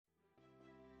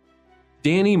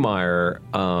Danny Meyer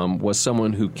was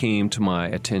someone who came to my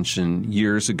attention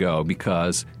years ago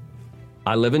because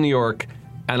I live in New York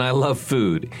and I love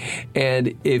food.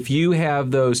 And if you have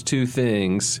those two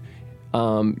things,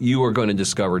 you are going to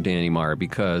discover Danny Meyer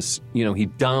because, he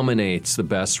dominates the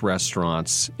best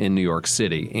restaurants in New York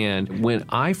City. And when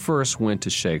I first went to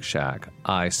Shake Shack,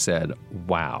 I said,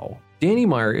 wow. Danny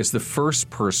Meyer is the first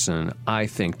person, I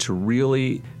think, to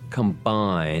really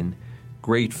combine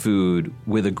great food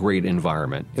with a great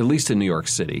environment, at least in New York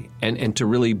City, and to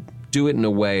really do it in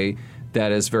a way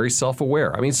that is very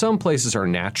self-aware. I mean, some places are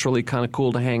naturally kind of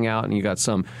cool to hang out, and you got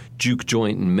some juke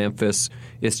joint in Memphis.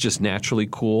 It's just naturally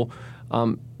cool.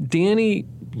 Danny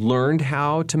learned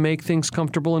how to make things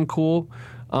comfortable and cool,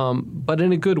 but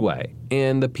in a good way.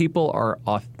 And the people are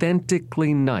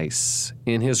authentically nice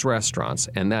in his restaurants,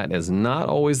 and that is not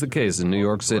always the case in New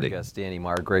York City. Yes, Danny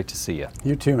Meyer, great to see you.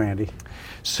 You too, Andy.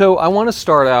 So I want to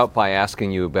start out by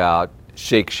asking you about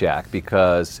Shake Shack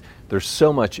because there's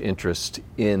so much interest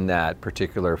in that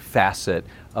particular facet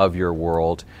of your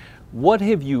world. What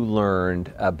have you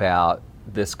learned about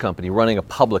this company, running a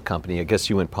public company? I guess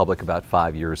you went public about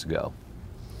 5 years ago.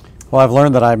 Well, I've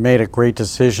learned that I made a great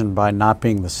decision by not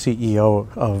being the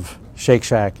CEO of Shake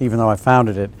Shack, even though I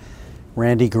founded it.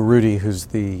 Randy Garutti, who's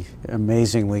the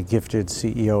amazingly gifted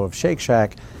CEO of Shake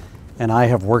Shack, and I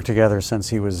have worked together since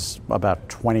he was about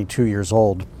 22 years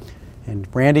old. And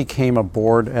Randy came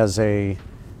aboard as a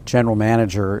general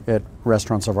manager at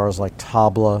restaurants of ours like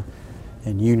Tabla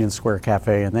and Union Square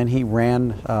Cafe, and then he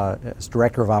ran as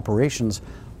director of operations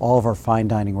all of our fine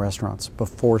dining restaurants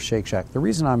before Shake Shack. The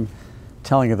reason I'm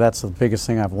telling you that's the biggest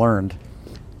thing I've learned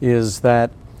is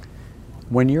that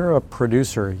when you're a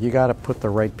producer, you got to put the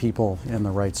right people in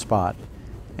the right spot.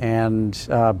 And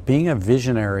being a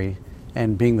visionary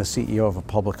and being the CEO of a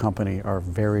public company are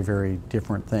very, very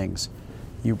different things.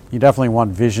 You definitely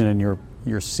want vision in your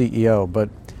CEO, but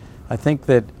I think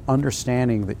that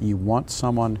understanding that you want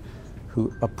someone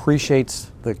who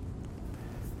appreciates the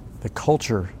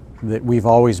culture that we've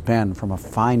always been from a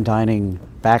fine dining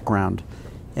background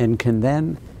and can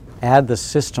then add the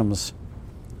systems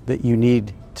that you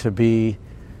need to be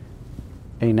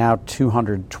a now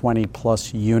 220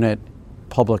 plus unit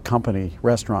public company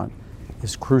restaurant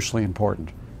is crucially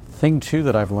important. Thing two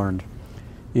that I've learned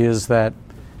is that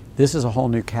this is a whole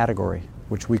new category,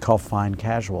 which we call fine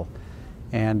casual.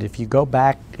 And if you go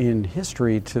back in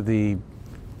history to the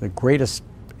greatest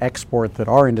export that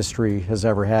our industry has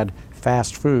ever had,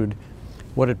 fast food,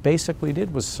 what it basically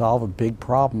did was solve a big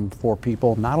problem for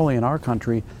people, not only in our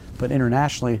country, but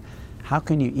internationally. How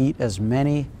can you eat as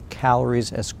many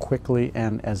calories as quickly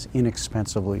and as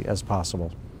inexpensively as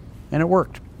possible? And it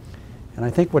worked. And I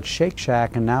think what Shake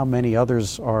Shack and now many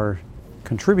others are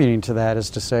contributing to that is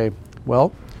to say,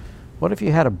 well, what if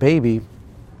you had a baby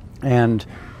and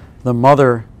the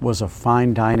mother was a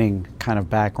fine dining kind of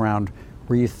background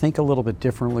where you think a little bit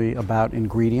differently about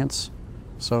ingredients?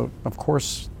 So, of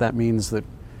course, that means that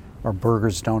our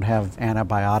burgers don't have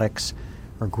antibiotics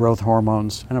or growth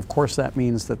hormones. And, of course, that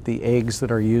means that the eggs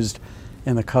that are used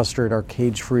in the custard are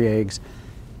cage-free eggs.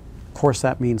 Of course,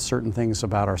 that means certain things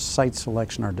about our site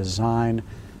selection, our design,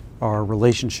 our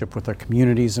relationship with our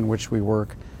communities in which we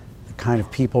work, the kind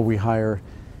of people we hire,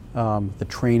 the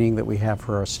training that we have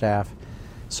for our staff.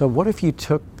 So what if you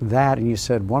took that and you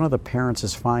said one of the parents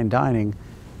is fine dining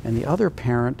and the other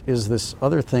parent is this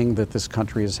other thing that this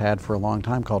country has had for a long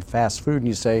time called fast food, and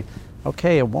you say,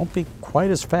 okay, it won't be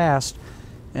quite as fast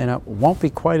and it won't be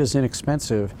quite as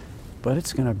inexpensive, but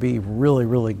it's going to be really,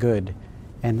 really good.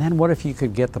 And then what if you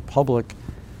could get the public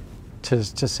to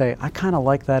say, I kind of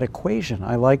like that equation.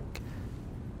 I like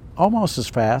almost as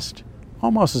fast,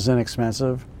 almost as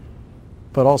inexpensive,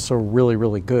 but also really,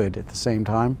 really good at the same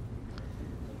time.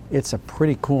 It's a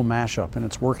pretty cool mashup, and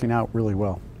it's working out really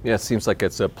well. Yeah, it seems like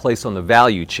it's a place on the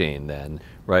value chain then,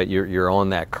 right? You're on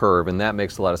that curve, and that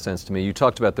makes a lot of sense to me. You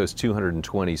talked about those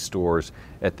 220 stores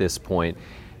at this point.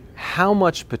 How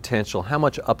much potential, how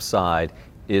much upside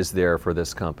is there for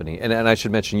this company? And I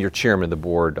should mention you're chairman of the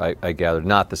board, I gather,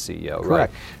 not the CEO,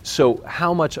 Correct. Right? So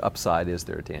how much upside is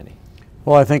there, Danny?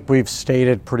 Well, I think we've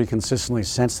stated pretty consistently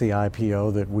since the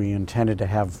IPO that we intended to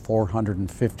have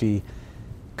 450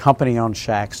 company-owned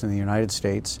shacks in the United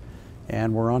States,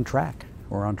 and we're on track.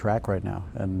 We're on track right now,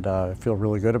 and I feel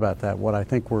really good about that. What I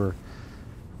think we're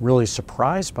really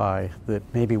surprised by that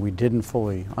maybe we didn't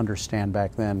fully understand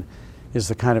back then is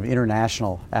the kind of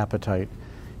international appetite.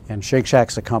 And Shake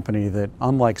Shack's a company that,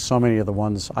 unlike so many of the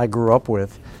ones I grew up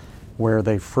with, where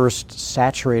they first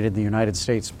saturated the United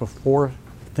States before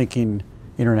thinking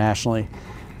internationally,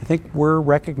 I think we're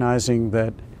recognizing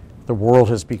that the world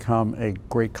has become a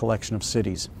great collection of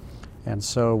cities. And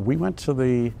so we went to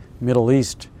the Middle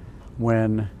East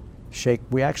when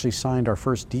we actually signed our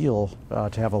first deal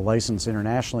to have a license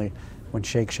internationally when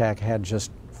Shake Shack had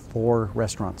just 4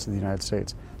 restaurants in the United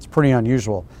States. It's pretty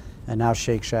unusual. And now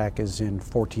Shake Shack is in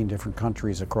 14 different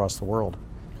countries across the world.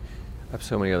 I have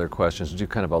so many other questions. We'll do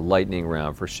kind of a lightning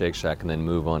round for Shake Shack and then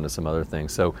move on to some other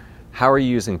things. So how are you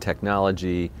using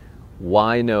technology?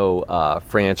 Why no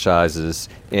franchises?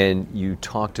 And you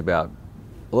talked about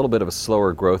a little bit of a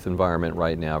slower growth environment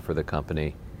right now for the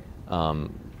company.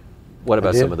 What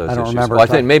about some of those I don't issues? remember. Well, I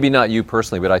think maybe not you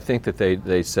personally, but I think that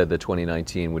they said that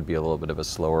 2019 would be a little bit of a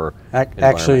slower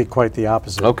Actually, quite the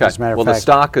opposite. Okay. As a matter Well, of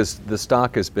fact, the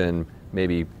stock has been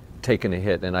maybe taken a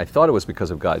hit, and I thought it was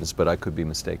because of guidance, but I could be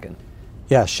mistaken.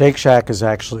 yeah, Shake Shack is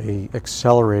actually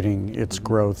accelerating its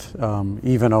growth,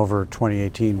 even over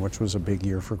 2018, which was a big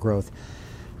year for growth.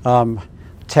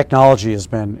 Technology has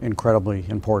been incredibly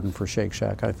important for Shake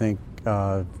Shack. I think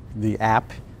the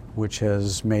app, which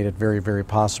has made it very, very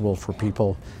possible for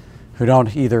people who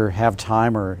don't either have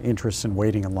time or interest in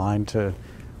waiting in line to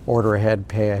order ahead,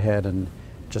 pay ahead, and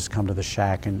just come to the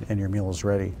Shack and your meal is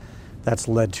ready. That's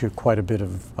led to quite a bit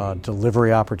of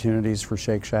delivery opportunities for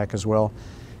Shake Shack as well.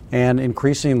 And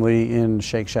increasingly in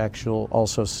Shake Shack, you'll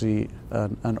also see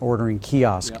an ordering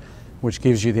kiosk, which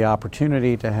gives you the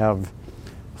opportunity to have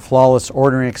flawless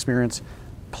ordering experience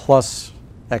plus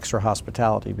extra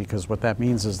hospitality, because what that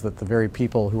means is that the very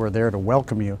people who are there to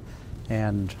welcome you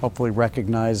and hopefully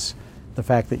recognize the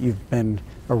fact that you've been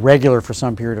a regular for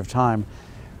some period of time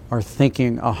are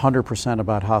thinking 100%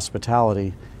 about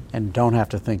hospitality and don't have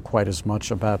to think quite as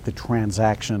much about the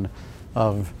transaction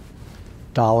of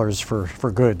dollars for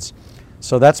goods.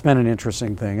 So that's been an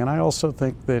interesting thing. And I also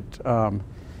think that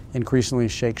increasingly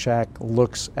Shake Shack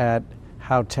looks at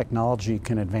how technology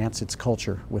can advance its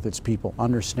culture with its people,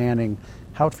 understanding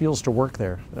how it feels to work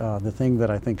there. The thing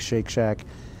that I think Shake Shack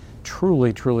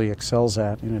truly, truly excels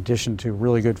at, in addition to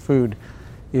really good food,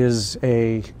 is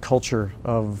a culture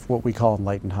of what we call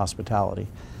enlightened hospitality.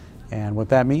 And what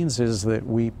that means is that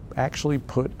we actually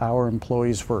put our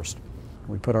employees first.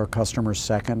 We put our customers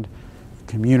second,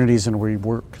 communities and we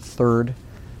work third,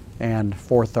 and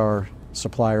fourth our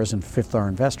suppliers, and fifth our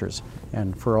investors.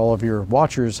 And for all of your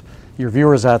watchers, your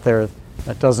viewers out there,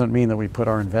 that doesn't mean that we put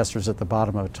our investors at the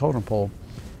bottom of a totem pole.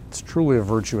 It's truly a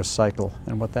virtuous cycle.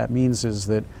 And what that means is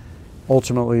that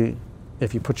ultimately,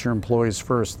 if you put your employees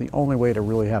first, the only way to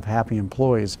really have happy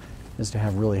employees is to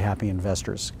have really happy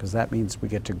investors, because that means we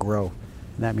get to grow.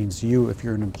 And that means you, if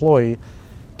you're an employee,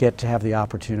 get to have the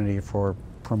opportunity for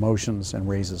promotions and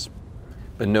raises.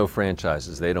 But no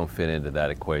franchises, they don't fit into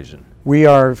that equation. We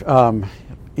are,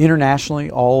 internationally,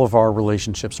 all of our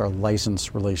relationships are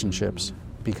licensed relationships,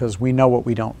 because we know what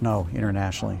we don't know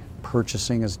internationally.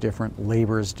 Purchasing is different,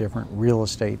 labor is different, real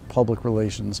estate, public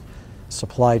relations,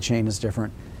 supply chain is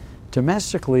different.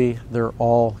 Domestically, they're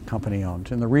all company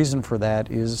owned. And the reason for that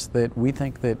is that we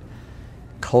think that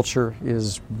culture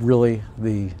is really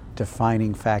the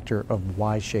defining factor of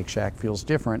why Shake Shack feels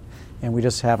different, and we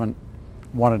just haven't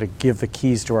wanted to give the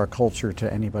keys to our culture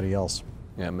to anybody else.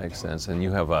 Yeah, it makes sense. And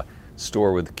you have a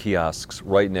store with kiosks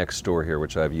right next door here,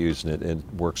 which I've used, and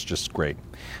it works just great.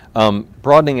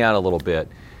 Broadening out a little bit,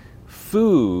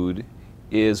 food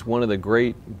is one of the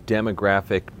great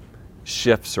demographic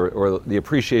shifts, or the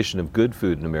appreciation of good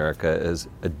food in America is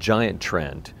a giant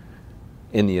trend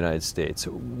in the United States.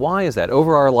 Why is that?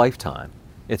 Over our lifetime,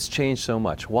 it's changed so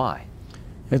much. Why?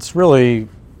 It's really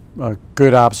a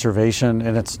good observation,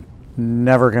 and it's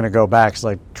never going to go back. It's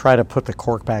like try to put the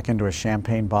cork back into a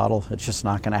champagne bottle. It's just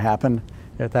not going to happen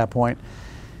at that point.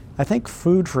 I think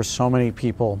food for so many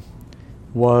people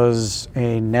was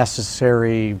a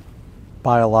necessary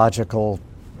biological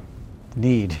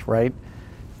need, right?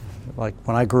 Like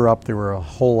when I grew up, there were a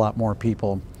whole lot more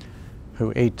people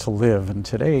who ate to live, and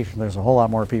today there's a whole lot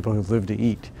more people who live to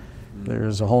eat.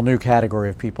 There's a whole new category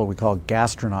of people we call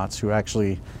gastronauts, who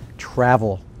actually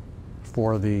travel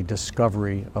for the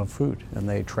discovery of food, and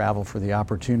they travel for the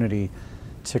opportunity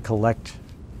to collect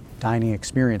dining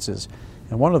experiences.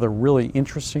 And one of the really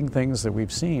interesting things that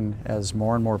we've seen as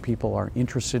more and more people are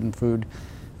interested in food,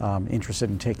 interested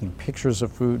in taking pictures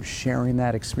of food, sharing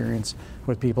that experience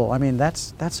with people. I mean,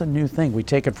 that's a new thing. We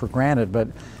take it for granted, but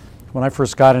when I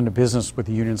first got into business with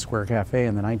the Union Square Cafe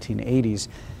in the 1980s,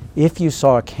 if you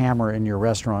saw a camera in your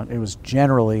restaurant, it was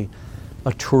generally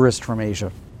a tourist from Asia.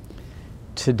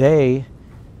 Today,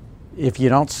 if you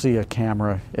don't see a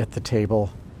camera at the table,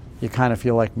 you kind of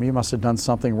feel like we must have done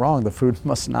something wrong. The food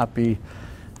must not be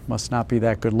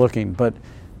that good looking. But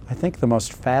I think the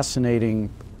most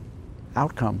fascinating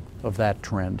outcome of that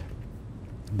trend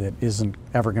that isn't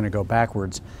ever going to go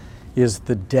backwards is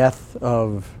the death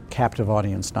of captive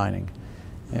audience dining.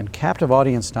 And captive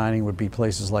audience dining would be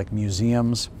places like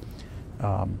museums,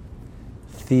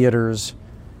 theaters,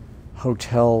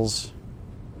 hotels,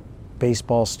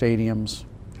 baseball stadiums,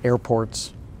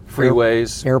 airports,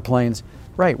 Freeways. airplanes,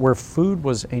 right, where food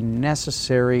was a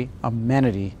necessary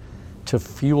amenity to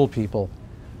fuel people.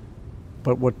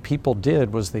 But what people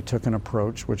did was they took an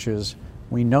approach, which is,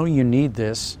 we know you need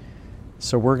this,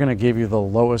 so we're going to give you the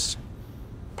lowest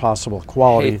possible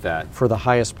quality Hate that. for the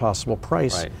highest possible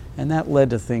price. Right. And that led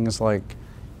to things like,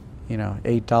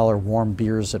 $8 warm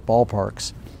beers at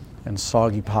ballparks and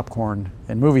soggy popcorn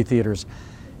in movie theaters.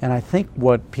 And I think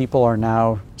what people are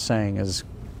now saying is,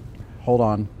 hold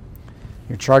on,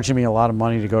 you're charging me a lot of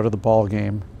money to go to the ball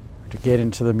game, to get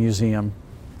into the museum,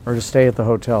 or to stay at the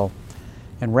hotel.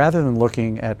 And rather than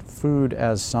looking at food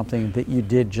as something that you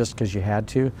did just because you had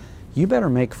to, you better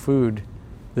make food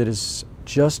that is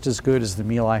just as good as the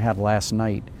meal I had last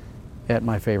night at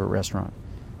my favorite restaurant.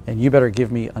 And you better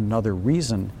give me another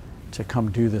reason to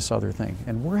come do this other thing.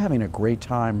 And we're having a great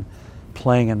time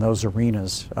playing in those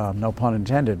arenas, no pun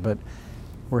intended, but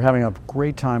we're having a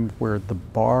great time where the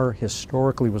bar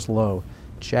historically was low.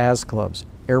 Jazz clubs,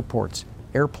 airports,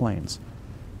 airplanes,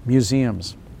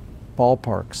 museums,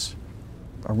 ballparks,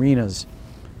 arenas.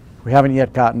 We haven't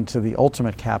yet gotten to the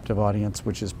ultimate captive audience,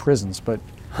 which is prisons, but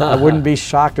I wouldn't be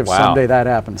shocked if Wow. someday that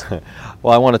happens.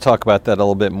 Well, I want to talk about that a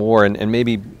little bit more, and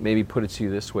maybe put it to you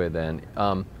this way then.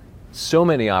 So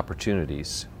many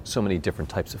opportunities, so many different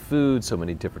types of food, so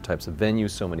many different types of venues,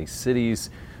 so many cities,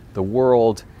 the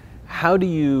world. How do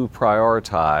you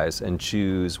prioritize and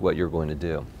choose what you're going to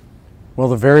do? Well,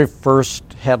 the very first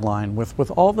headline,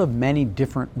 with all the many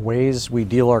different ways we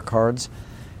deal our cards,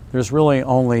 there's really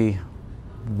only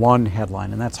one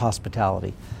headline, and that's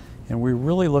hospitality. And we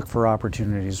really look for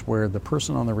opportunities where the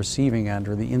person on the receiving end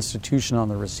or the institution on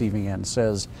the receiving end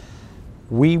says,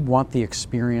 we want the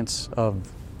experience of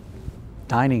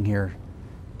dining here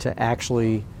to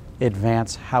actually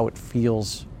advance how it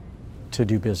feels to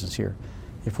do business here.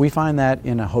 If we find that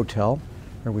in a hotel,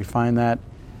 or we find that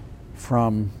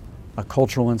from a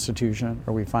cultural institution,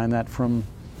 or we find that from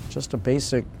just a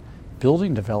basic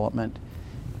building development,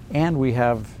 and we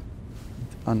have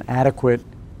an adequate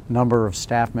number of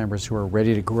staff members who are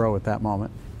ready to grow at that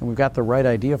moment, and we've got the right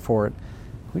idea for it,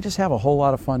 we just have a whole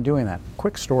lot of fun doing that.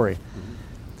 Quick story.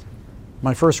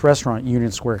 My first restaurant,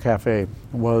 Union Square Cafe,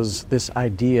 was this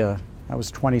idea. I was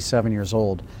 27 years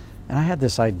old, and I had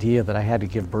this idea that I had to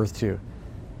give birth to.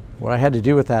 What I had to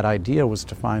do with that idea was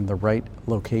to find the right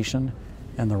location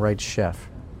and the right chef.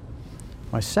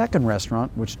 My second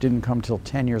restaurant, which didn't come till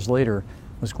 10 years later,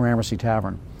 was Gramercy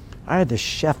Tavern. I had this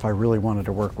chef I really wanted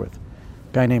to work with,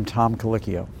 a guy named Tom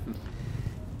Colicchio.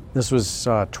 This was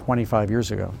 25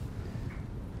 years ago.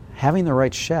 Having the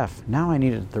right chef, now I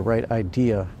needed the right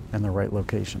idea and the right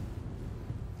location.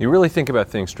 You really think about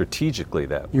things strategically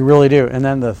that way. You really do. And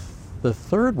then the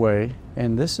third way,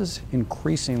 and this is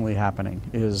increasingly happening,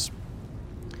 is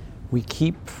we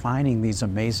keep finding these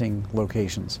amazing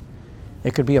locations.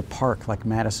 It could be a park like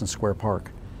Madison Square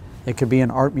Park. It could be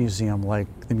an art museum like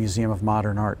the Museum of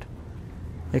Modern Art.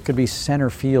 It could be center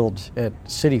field at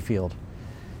Citi Field.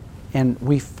 And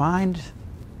we find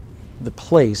the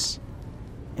place,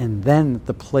 and then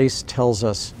the place tells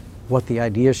us what the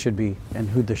idea should be and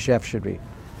who the chef should be.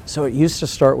 So it used to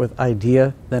start with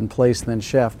idea, then place, then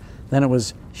chef. Then it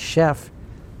was chef,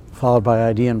 followed by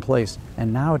idea and place.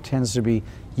 And now it tends to be,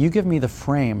 you give me the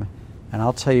frame, and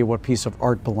I'll tell you what piece of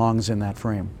art belongs in that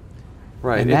frame.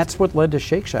 Right. And that's what led to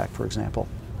Shake Shack, for example.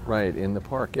 Right, in the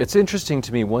park. It's interesting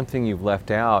to me, one thing you've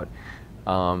left out,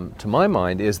 to my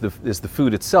mind, is the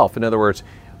food itself. In other words,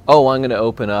 I'm going to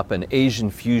open up an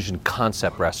Asian fusion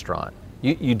concept restaurant.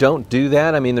 You don't do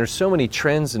that? I mean, there's so many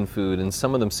trends in food, and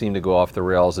some of them seem to go off the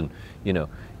rails, and,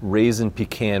 raisin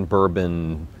pecan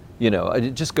bourbon,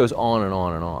 it just goes on and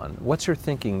on and on. What's your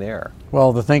thinking there?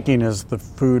 Well, the thinking is the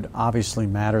food obviously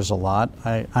matters a lot.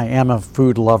 I am a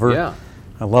food lover. Yeah.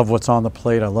 I love what's on the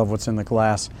plate. I love what's in the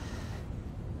glass.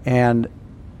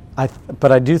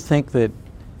 But I do think that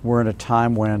we're in a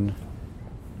time when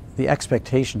the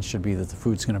expectation should be that the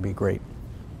food's going to be great.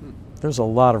 There's a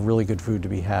lot of really good food to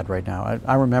be had right now.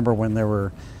 I remember when there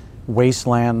were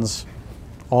wastelands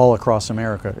all across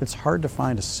America. It's hard to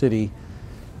find a city,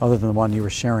 other than the one you were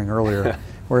sharing earlier,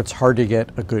 where it's hard to get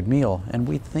a good meal. And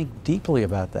we think deeply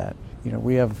about that.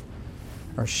 We have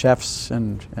our chefs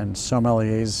and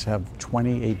sommeliers have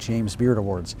 28 James Beard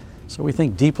Awards. So we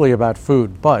think deeply about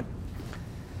food, but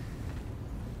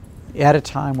at a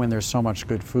time when there's so much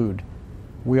good food,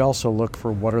 we also look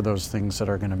for what are those things that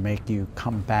are going to make you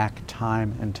come back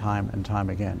time and time and time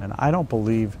again. And I don't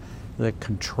believe the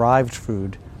contrived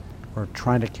food, or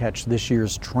trying to catch this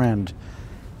year's trend,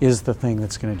 is the thing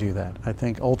that's going to do that. I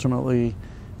think ultimately,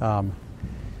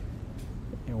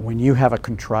 when you have a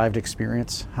contrived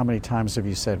experience, how many times have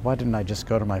you said, why didn't I just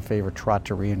go to my favorite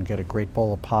trattoria and get a great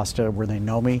bowl of pasta where they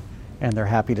know me and they're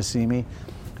happy to see me?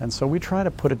 And so we try to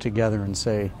put it together and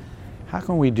say, how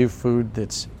can we do food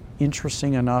that's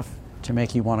interesting enough to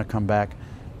make you want to come back,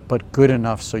 but good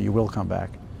enough so you will come back?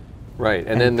 Right,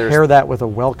 And then there's pair that with a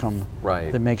welcome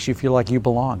Right. that makes you feel like you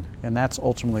belong. And that's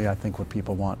ultimately, I think, what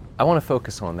people want. I want to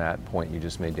focus on that point you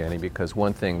just made, Danny, because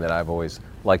one thing that I've always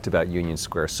liked about Union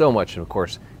Square so much, and of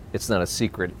course it's not a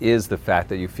secret, is the fact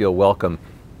that you feel welcome,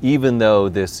 even though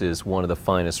this is one of the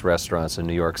finest restaurants in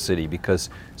New York City,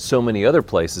 because so many other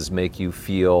places make you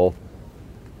feel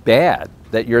bad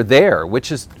that you're there,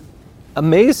 which is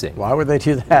amazing. Why would they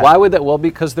do that? Why would that? Well,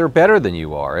 because they're better than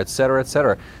you are, et cetera, et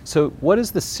cetera. So what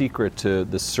is the secret to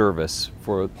the service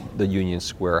for the Union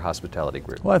Square Hospitality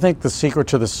Group? Well, I think the secret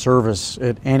to the service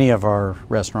at any of our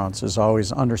restaurants is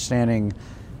always understanding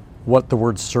what the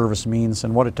word service means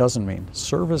and what it doesn't mean.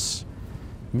 Service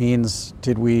means,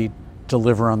 did we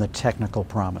deliver on the technical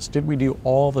promise? Did we do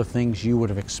all the things you would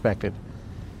have expected?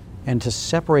 And to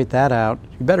separate that out,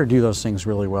 you better do those things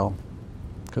really well,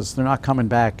 because they're not coming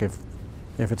back if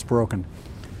it's broken.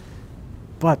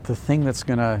 But the thing that's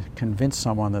going to convince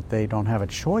someone that they don't have a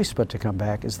choice but to come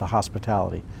back is the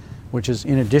hospitality, which is,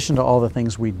 in addition to all the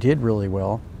things we did really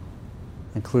well,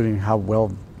 including how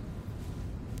well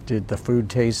did the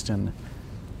food taste and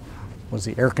was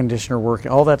the air conditioner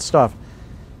working, all that stuff.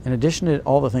 In addition to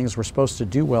all the things we're supposed to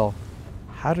do well,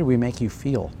 how did we make you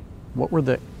feel? What were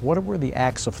the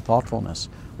acts of thoughtfulness?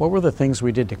 What were the things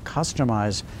we did to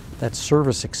customize that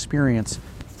service experience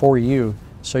for you,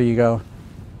 so you go,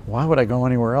 why would I go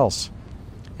anywhere else?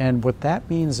 And what that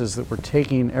means is that we're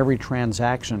taking every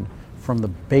transaction from the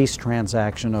base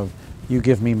transaction of you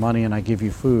give me money and I give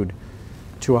you food,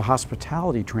 to a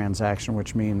hospitality transaction,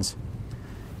 which means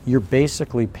you're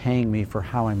basically paying me for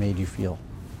how I made you feel.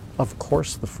 Of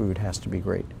course the food has to be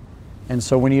great. And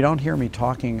so when you don't hear me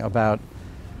talking about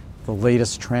the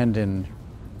latest trend in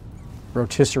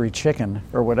rotisserie chicken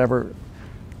or whatever,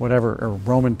 or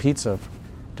Roman pizza,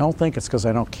 don't think it's because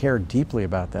I don't care deeply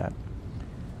about that.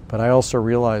 But I also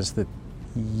realize that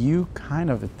you kind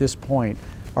of, at this point,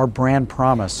 our brand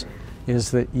promise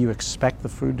is that you expect the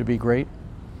food to be great,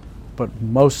 but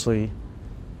mostly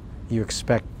you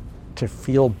expect to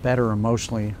feel better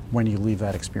emotionally when you leave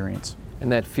that experience.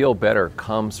 And that feel better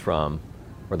comes from,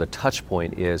 or the touch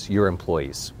point is, your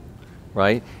employees,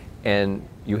 right? And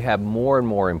you have more and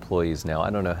more employees now. I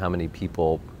don't know how many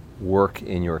people work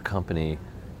in your company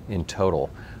in total,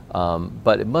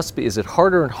 but it must be, is it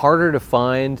harder and harder to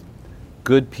find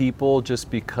good people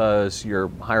just because you're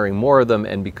hiring more of them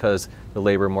and because the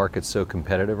labor market's so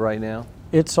competitive right now?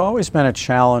 It's always been a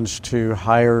challenge to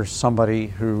hire somebody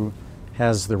who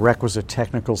has the requisite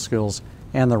technical skills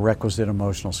and the requisite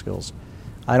emotional skills.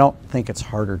 I don't think it's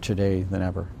harder today than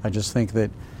ever. I just think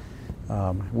that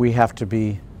we have to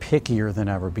be pickier than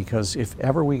ever, because if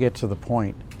ever we get to the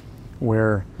point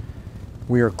where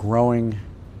we are growing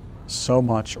so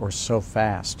much or so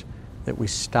fast that we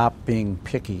stop being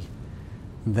picky,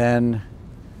 then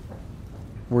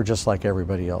we're just like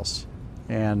everybody else.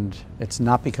 And it's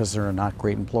not because there are not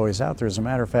great employees out there. As a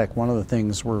matter of fact, one of the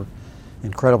things we're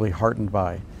incredibly heartened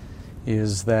by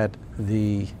is that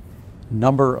the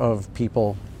number of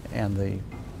people and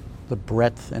the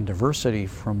breadth and diversity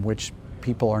from which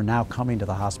people are now coming to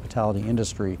the hospitality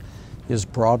industry is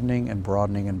broadening and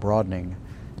broadening and broadening.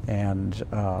 And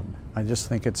I just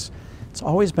think it's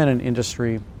always been an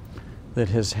industry that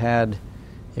has had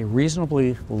a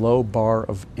reasonably low bar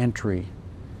of entry.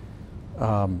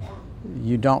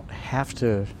 You don't have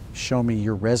to show me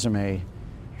your resume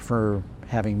for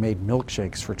having made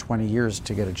milkshakes for 20 years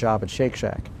to get a job at Shake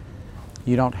Shack.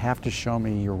 You don't have to show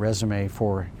me your resume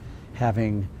for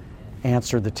having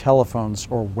answered the telephones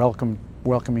or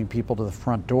welcoming people to the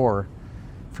front door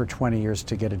for 20 years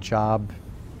to get a job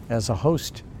as a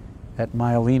host at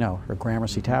Maialino or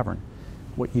Gramercy Tavern.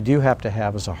 What you do have to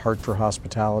have is a heart for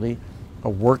hospitality, a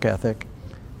work ethic,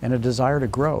 and a desire to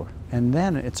grow. And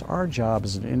then it's our job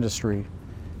as an industry,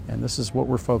 and this is what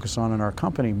we're focused on in our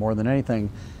company more than anything,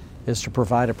 is to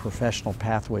provide a professional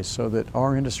pathway so that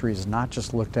our industry is not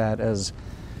just looked at as,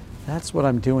 that's what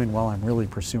I'm doing while I'm really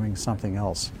pursuing something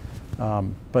else,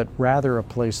 but rather a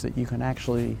place that you can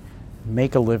actually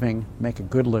make a living, make a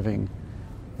good living,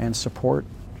 and support,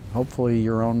 hopefully,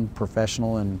 your own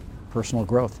professional and personal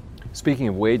growth. Speaking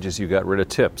of wages, you got rid of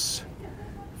tips,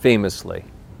 famously.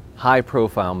 High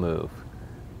profile move.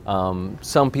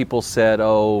 Some people said,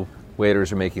 oh,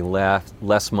 waiters are making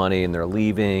less money and they're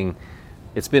leaving.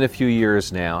 It's been a few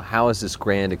years now. How is this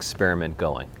grand experiment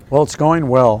going? Well, it's going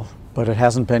well, but it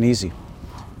hasn't been easy.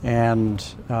 And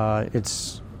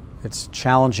it's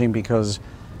challenging because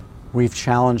we've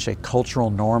challenged a cultural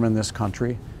norm in this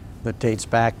country that dates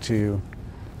back to,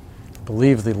 I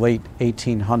believe, the late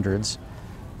 1800s,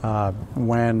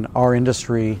 when our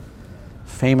industry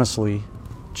famously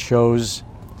chose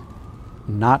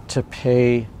not to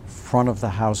pay front of the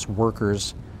house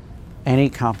workers any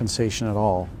compensation at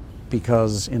all,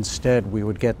 because instead we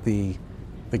would get the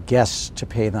guests to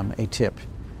pay them a tip.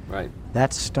 Right.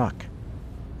 That stuck.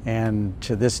 And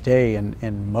to this day,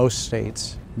 in most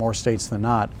states, more states than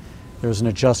not, there's an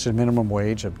adjusted minimum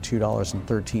wage of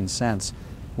 $2.13,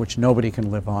 which nobody can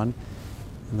live on.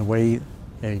 And the way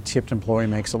a tipped employee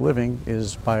makes a living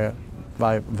is via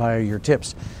your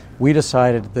tips. We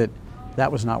decided that that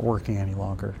was not working any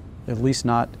longer, at least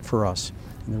not for us.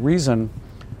 And the reason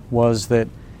was that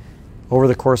over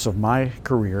the course of my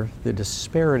career, the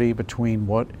disparity between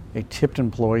what a tipped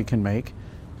employee can make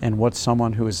and what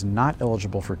someone who is not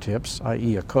eligible for tips,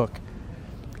 i.e. a cook,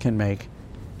 can make,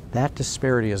 that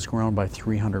disparity has grown by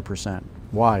 300%.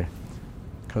 Why?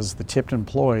 Because the tipped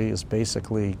employee is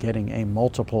basically getting a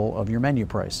multiple of your menu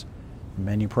price.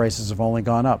 Menu prices have only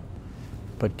gone up.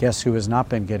 But guess who has not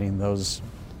been getting those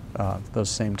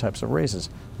same types of raises?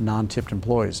 Non-tipped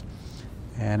employees.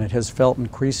 And it has felt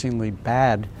increasingly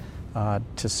bad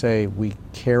to say we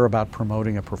care about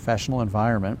promoting a professional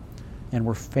environment, and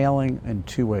we're failing in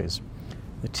two ways.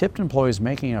 The tipped employee is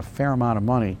making a fair amount of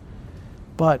money,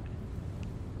 but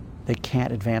they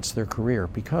can't advance their career,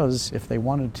 because if they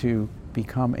wanted to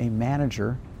become a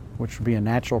manager, which would be a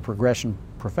natural progression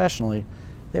professionally,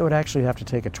 they would actually have to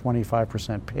take a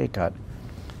 25% pay cut.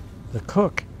 The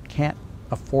cook can't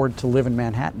afford to live in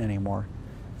Manhattan anymore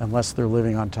unless they're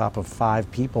living on top of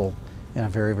 5 people in a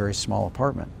very, very small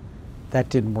apartment. That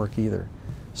didn't work either.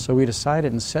 So we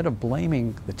decided, instead of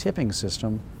blaming the tipping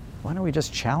system, why don't we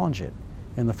just challenge it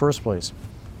in the first place?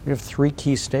 We have 3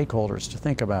 key stakeholders to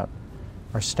think about: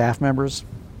 our staff members,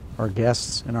 our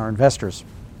guests, and our investors.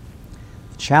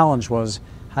 The challenge was,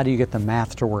 how do you get the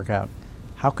math to work out?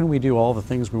 How can we do all the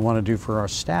things we want to do for our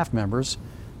staff members,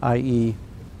 i.e.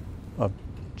 a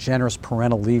generous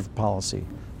parental leave policy,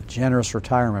 a generous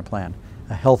retirement plan,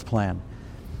 a health plan,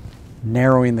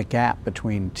 narrowing the gap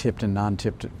between tipped and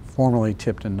non-tipped, formerly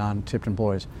tipped and non-tipped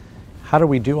employees? How do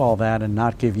we do all that and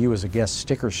not give you as a guest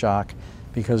sticker shock,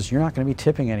 because you're not going to be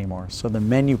tipping anymore? So the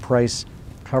menu price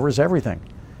covers everything.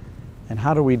 And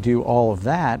how do we do all of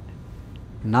that,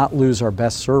 not lose our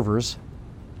best servers,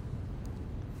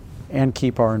 and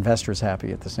keep our investors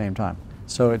happy at the same time?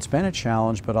 So it's been a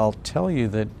challenge, but I'll tell you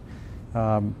that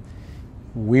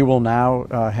we will now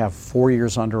have 4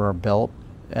 years under our belt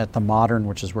at the Modern,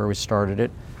 which is where we started it.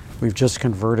 We've just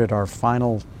converted our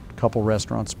final couple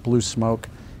restaurants, Blue Smoke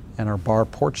and our bar,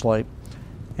 Porchlight.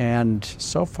 And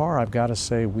so far, I've got to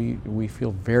say, we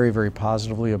feel very, very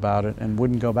positively about it and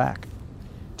wouldn't go back.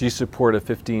 Do you support a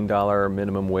 $15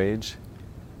 minimum wage?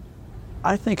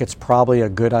 I think it's probably a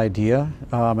good idea.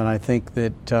 And I think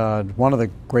that one of the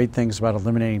great things about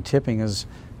eliminating tipping is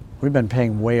we've been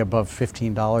paying way above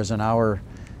 $15 an hour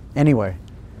anyway.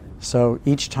 So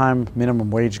each time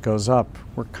minimum wage goes up,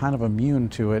 we're kind of immune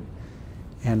to it.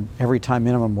 And every time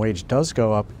minimum wage does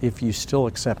go up, if you still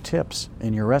accept tips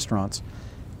in your restaurants,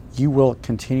 you will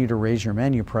continue to raise your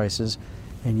menu prices,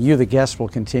 and you, the guest, will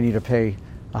continue to pay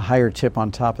a higher tip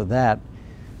on top of that.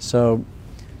 So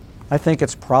I think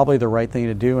it's probably the right thing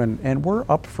to do, and we're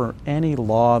up for any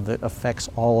law that affects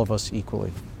all of us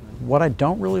equally. What I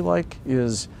don't really like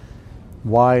is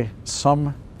why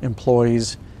some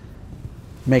employees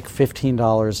make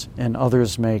 $15 and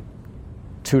others make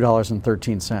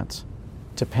 $2.13,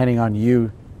 depending on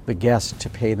you, the guest, to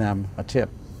pay them a tip.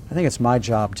 I think it's my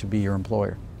job to be your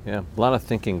employer. Yeah, a lot of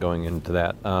thinking going into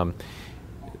that.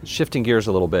 Shifting gears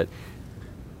a little bit,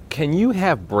 can you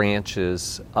have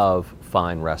branches of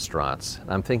fine restaurants?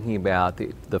 I'm thinking about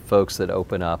the folks that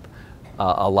open up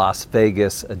a Las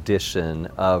Vegas edition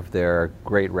of their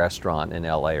great restaurant in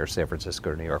LA or San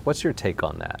Francisco or New York. What's your take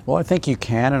on that? Well, I think you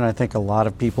can, and I think a lot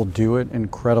of people do it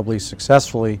incredibly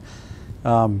successfully.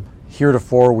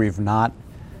 Heretofore, we've not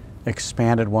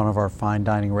expanded one of our fine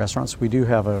dining restaurants. We do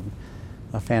have a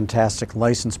fantastic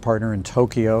license partner in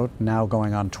Tokyo, now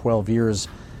going on 12 years,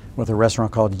 with a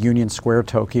restaurant called Union Square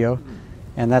Tokyo,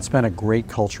 and that's been a great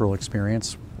cultural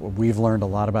experience. We've learned a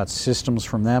lot about systems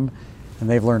from them, and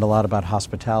they've learned a lot about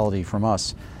hospitality from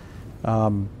us.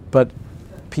 But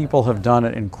people have done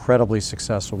it incredibly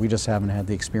successful. We just haven't had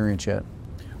the experience yet.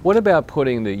 What about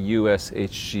putting the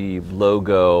USHG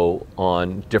logo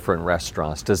on different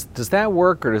restaurants? Does that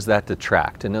work or does that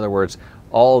detract? In other words,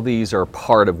 all of these are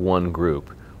part of one group,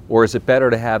 or is it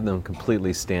better to have them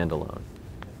completely standalone?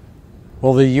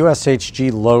 Well, the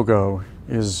USHG logo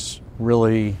is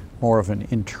really more of an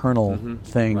internal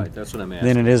thing Right, that's what I'm asking.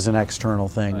 than it is an external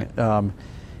thing. Right.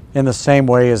 In the same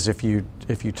way as if you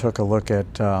took a look at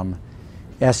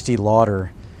Estee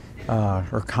Lauder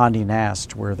or Condé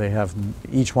Nast, where they have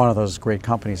each one of those great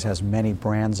companies has many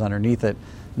brands underneath it.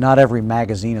 Not every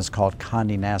magazine is called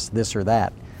Condé Nast this or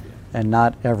that, and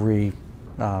not every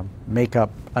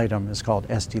makeup item is called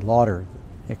Estee Lauder.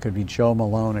 It could be Joe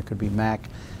Malone, it could be MAC.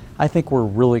 I think we're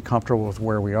really comfortable with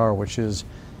where we are, which is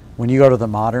when you go to the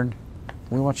Modern,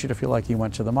 we want you to feel like you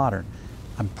went to the Modern.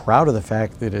 I'm proud of the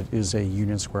fact that it is a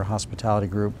Union Square Hospitality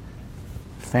Group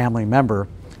family member,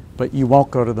 but you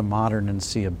won't go to the Modern and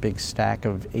see a big stack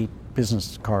of 8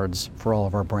 business cards for all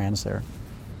of our brands there.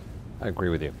 I agree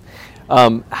with you.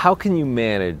 How can you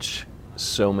manage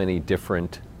so many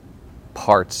different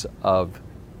parts of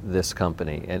this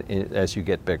company and as you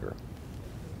get bigger?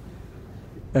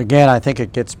 Again, I think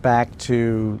it gets back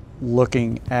to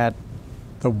looking at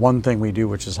the one thing we do,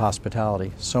 which is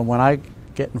hospitality. So when I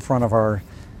get in front of our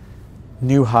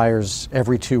new hires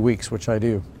every 2 weeks, which I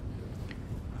do,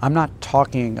 I'm not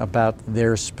talking about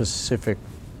their specific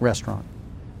restaurant.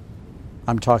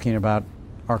 I'm talking about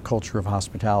our culture of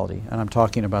hospitality, and I'm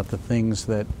talking about the things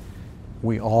that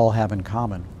we all have in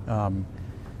common,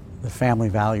 the family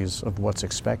values of what's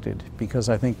expected. Because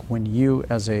I think when you,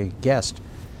 as a guest,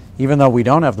 even though we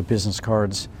don't have the business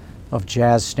cards of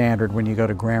Jazz Standard when you go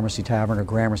to Gramercy Tavern, or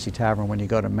Gramercy Tavern when you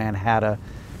go to Manhattan,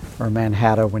 or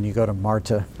Manhattan when you go to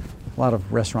Marta, a lot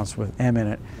of restaurants with M in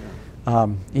it.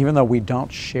 Even though we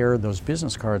don't share those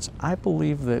business cards, I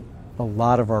believe that a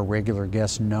lot of our regular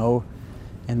guests know,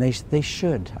 and they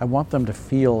should. I want them to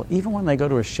feel, even when they go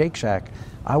to a Shake Shack,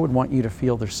 I would want you to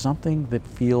feel there's something that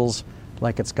feels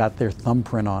like it's got their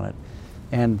thumbprint on it.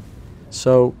 And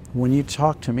so when you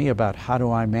talk to me about how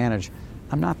do I manage,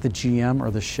 I'm not the GM or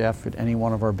the chef at any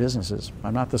one of our businesses.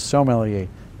 I'm not the sommelier.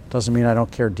 Doesn't mean I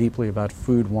don't care deeply about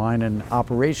food, wine, and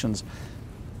operations.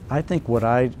 I think what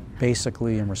I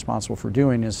basically am responsible for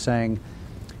doing is saying,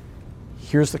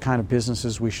 here's the kind of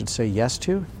businesses we should say yes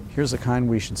to, here's the kind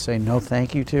we should say no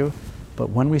thank you to, but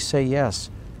when we say yes,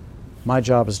 my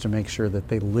job is to make sure that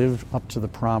they live up to the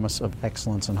promise of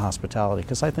excellence in hospitality,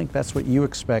 because I think that's what you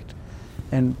expect,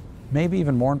 and maybe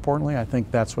even more importantly, I think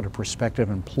that's what a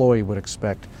prospective employee would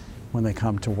expect when they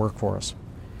come to work for us.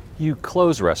 You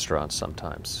close restaurants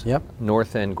sometimes. Yep.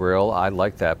 North End Grill, I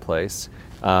like that place.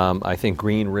 I think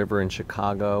Green River in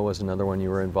Chicago was another one you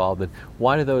were involved in.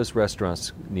 Why do those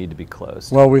restaurants need to be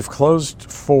closed? Well, we've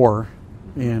closed 4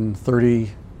 in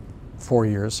 34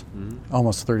 years,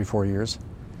 almost 34 years.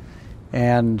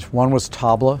 And one was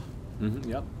Tabla,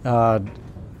 Yep.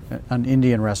 an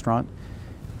Indian restaurant,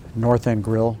 North End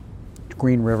Grill,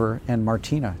 Green River, and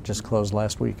Martina just closed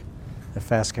last week, a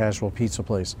fast casual pizza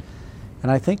place.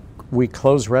 And I think we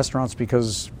close restaurants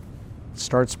because it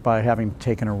starts by having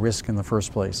taken a risk in the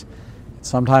first place.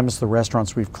 Sometimes the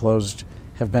restaurants we've closed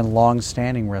have been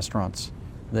long-standing restaurants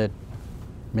that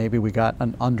maybe we got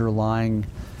an underlying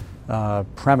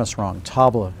premise wrong.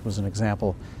 Tabla was an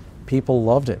example. People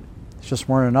loved it. There just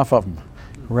weren't enough of them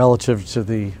relative to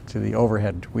the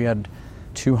overhead. We had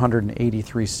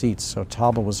 283 seats, so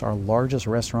Tabla was our largest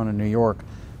restaurant in New York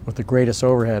with the greatest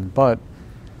overhead, but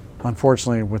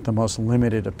unfortunately with the most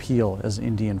limited appeal as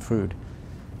Indian food.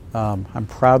 I'm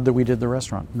proud that we did the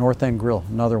restaurant. North End Grill,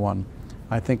 another one.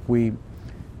 I think we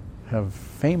have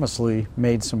famously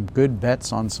made some good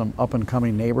bets on some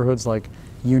up-and-coming neighborhoods like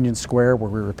Union Square, where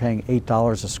we were paying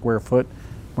 $8 a square foot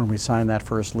when we signed that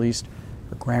first lease,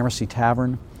 or Gramercy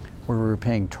Tavern, where we were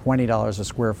paying $20 a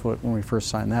square foot when we first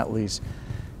signed that lease.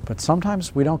 But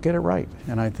sometimes we don't get it right,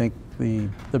 and I think the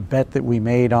bet that we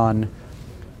made on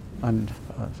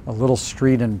a little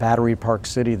street in Battery Park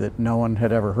City that no one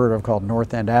had ever heard of called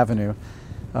North End Avenue,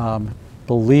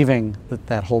 believing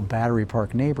that whole Battery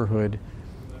Park neighborhood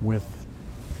with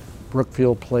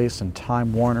Brookfield Place and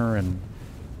Time Warner and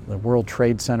the World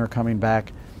Trade Center coming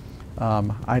back,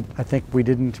 I think we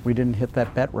didn't hit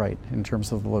that bet right in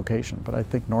terms of the location. But I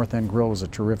think North End Grill was a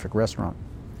terrific restaurant.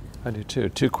 I do too.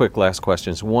 2 quick last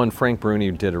questions. One, Frank Bruni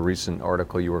did a recent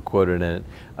article, you were quoted in it,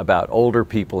 about older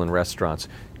people in restaurants.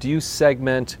 Do you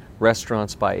segment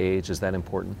restaurants by age? Is that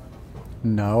important?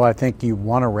 No, I think you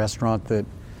want a restaurant that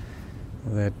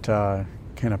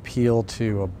can appeal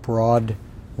to a broad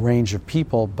range of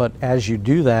people, but as you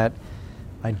do that,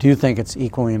 I do think it's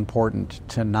equally important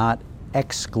to not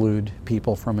exclude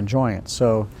people from enjoying it.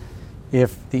 So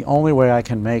if the only way I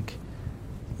can make,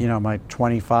 my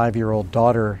 25-year-old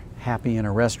daughter happy in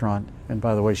a restaurant, and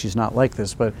by the way, she's not like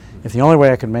this, but if the only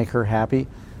way I could make her happy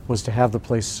was to have the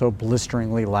place so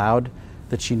blisteringly loud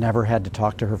that she never had to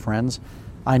talk to her friends,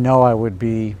 I know I would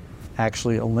be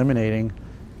actually eliminating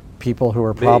people who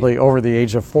are probably over the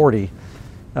age of 40.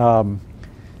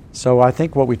 So I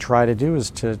think what we try to do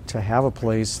is to have a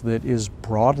place that is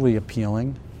broadly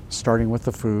appealing, starting with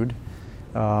the food,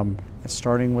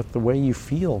 starting with the way you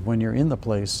feel when you're in the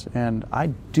place. And I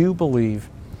do believe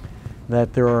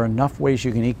that there are enough ways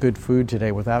you can eat good food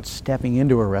today without stepping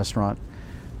into a restaurant,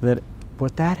 that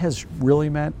what that has really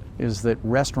meant is that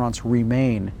restaurants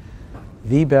remain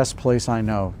the best place I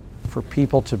know for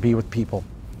people to be with people.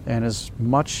 And as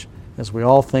much as we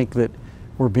all think that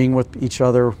we're being with each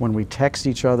other when we text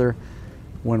each other,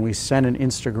 when we send an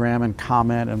Instagram and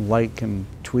comment and like and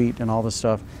tweet and all this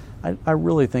stuff, I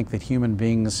really think that human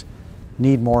beings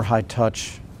need more high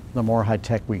touch the more high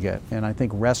tech we get. And I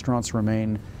think restaurants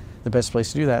remain the best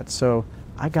place to do that. So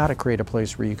I got to create a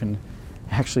place where you can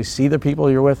actually see the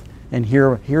people you're with and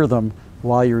hear them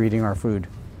while you're eating our food.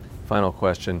 Final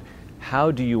question.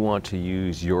 How do you want to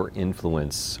use your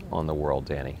influence on the world,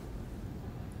 Danny?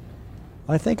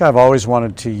 I think I've always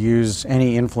wanted to use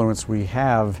any influence we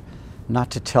have not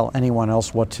to tell anyone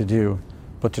else what to do,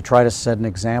 but to try to set an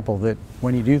example that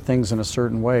when you do things in a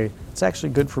certain way, it's actually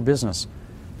good for business.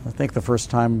 I think the first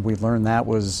time we learned that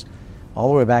was all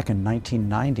the way back in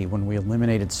 1990 when we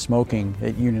eliminated smoking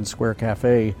at Union Square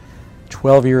Cafe,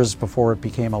 12 years before it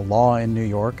became a law in New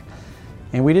York.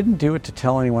 And we didn't do it to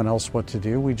tell anyone else what to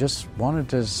do. We just wanted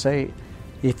to say,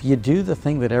 if you do the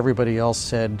thing that everybody else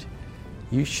said,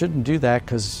 you shouldn't do that,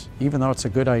 because even though it's a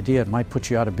good idea, it might put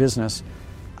you out of business.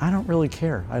 I don't really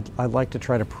care. I'd like to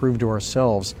try to prove to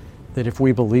ourselves that if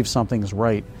we believe something's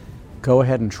right, go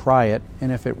ahead and try it,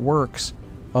 and if it works,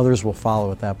 others will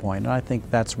follow at that point. And I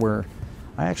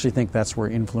actually think that's where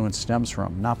influence stems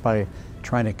from, not by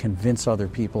trying to convince other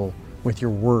people with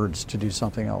your words to do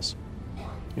something else.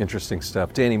 Interesting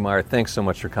stuff. Danny Meyer, thanks so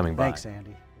much for coming by. Thanks,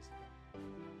 Andy.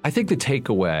 I think the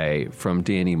takeaway from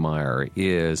Danny Meyer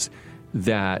is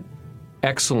that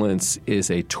excellence is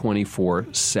a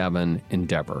 24/7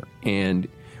 endeavor. And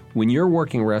when you're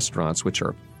working restaurants, which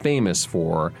are famous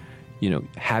for,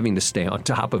 having to stay on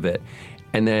top of it,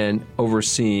 and then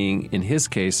overseeing, in his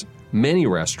case, many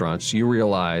restaurants, you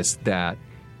realize that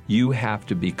you have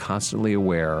to be constantly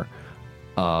aware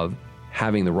of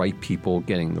having the right people,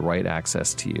 getting the right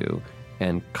access to you,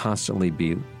 and constantly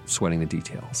be sweating the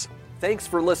details. Thanks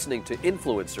for listening to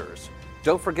Influencers.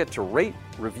 Don't forget to rate,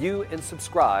 review, and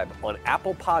subscribe on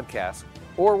Apple Podcasts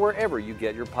or wherever you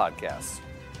get your podcasts.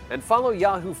 And follow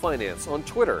Yahoo Finance on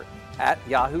Twitter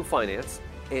 @Yahoo Finance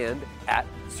and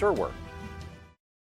 @Sirwer.